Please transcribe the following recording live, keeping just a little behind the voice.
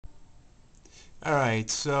Alright,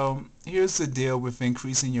 so here's the deal with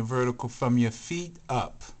increasing your vertical from your feet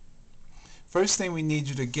up. First thing we need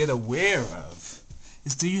you to get aware of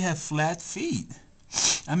is, do you have flat feet?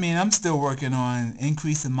 I'm still working on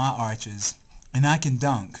increasing my arches, and I can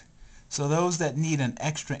dunk. So those that need an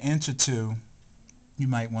extra inch or two, you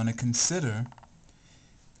might want to consider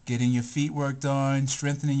getting your feet worked on,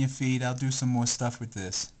 strengthening your feet. I'll do some more stuff with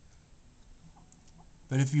this.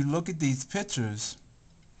 But if you look at these pictures,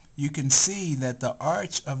 you can see that the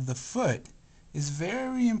arch of the foot is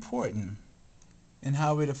very important in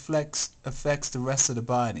how it affects the rest of the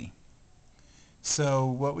body. So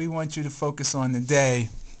what we want you to focus on today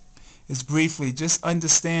is briefly just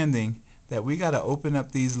understanding that we got to open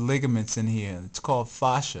up these ligaments in here. It's called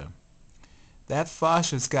fascia. That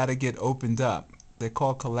fascia's got to get opened up. They're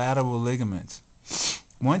called collateral ligaments.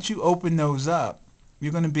 Once you open those up,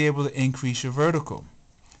 you're going to be able to increase your vertical.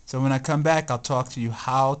 So when I come back, I'll talk to you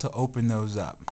how to open those up.